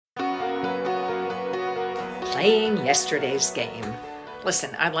playing yesterday's game.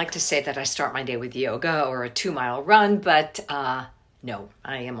 Listen, I'd like to say that I start my day with yoga or a 2-mile run, but no,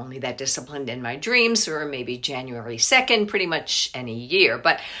 I am only that disciplined in my dreams, or maybe January 2nd, pretty much any year.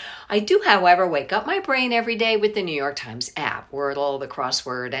 But I do, however, wake up my brain every day with the New York Times app, Wordle, the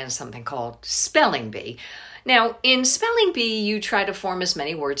crossword, and something called Spelling Bee. Now, in Spelling Bee, you try to form as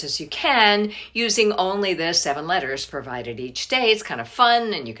many words as you can using only the 7 letters provided each day. It's kind of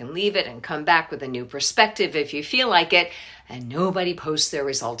fun, and you can leave it and come back with a new perspective if you feel like it, and nobody posts their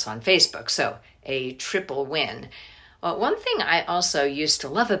results on Facebook, so a triple win. Well, one thing I also used to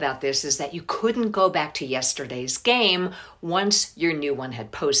love about this is that you couldn't go back to yesterday's game once your new one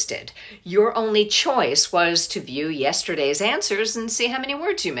had posted. Your only choice was to view yesterday's answers and see how many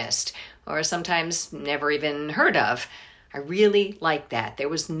words you missed, or sometimes never even heard of. I really like that. There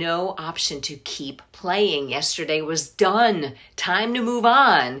was no option to keep playing. Yesterday was done. Time to move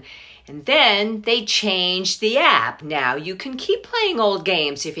on. And then they changed the app. Now you can keep playing old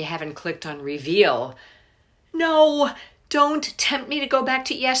games if you haven't clicked on reveal. No, don't tempt me to go back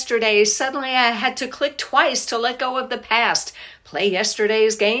to yesterday. Suddenly I had to click twice to let go of the past. Play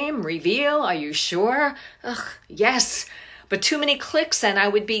yesterday's game? Reveal? Are you sure? Ugh, yes. But too many clicks and I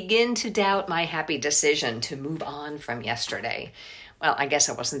would begin to doubt my happy decision to move on from yesterday. Well, I guess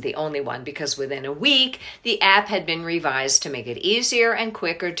I wasn't the only one, because within a week, the app had been revised to make it easier and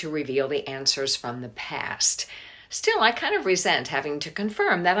quicker to reveal the answers from the past. Still, I kind of resent having to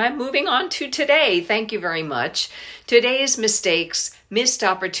confirm that I'm moving on to today. Thank you very much. Today's mistakes, missed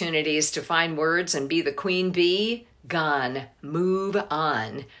opportunities to find words and be the queen bee, gone. Move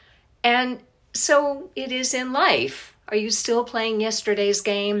on. And so it is in life. Are you still playing yesterday's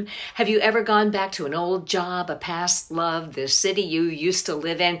game? Have you ever gone back to an old job, a past love, the city you used to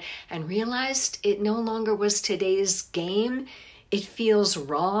live in, and realized it no longer was today's game? It feels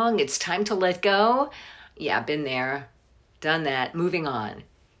wrong. It's time to let go. Yeah, been there, done that, moving on.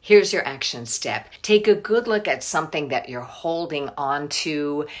 Here's your action step. Take a good look at something that you're holding on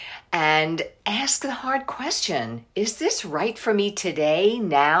to and ask the hard question. Is this right for me today,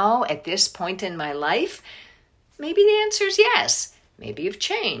 now, at this point in my life? Maybe the answer is yes. Maybe you've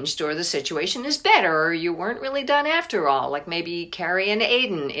changed, or the situation is better, or you weren't really done after all, like maybe Carrie and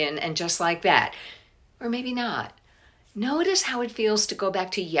Aiden in And Just Like That. Or maybe not. Notice how it feels to go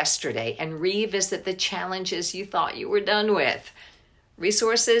back to yesterday and revisit the challenges you thought you were done with.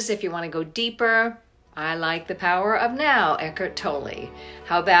 Resources, if you want to go deeper, I like The Power of Now, Eckhart Tolle.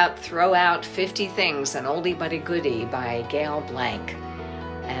 How about Throw Out 50 Things, an Oldie But a Goodie by Gail Blank.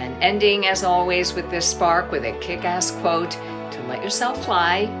 And ending, as always, with this spark with a kick-ass quote: to let yourself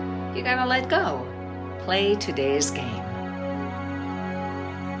fly, you gotta let go. Play today's game.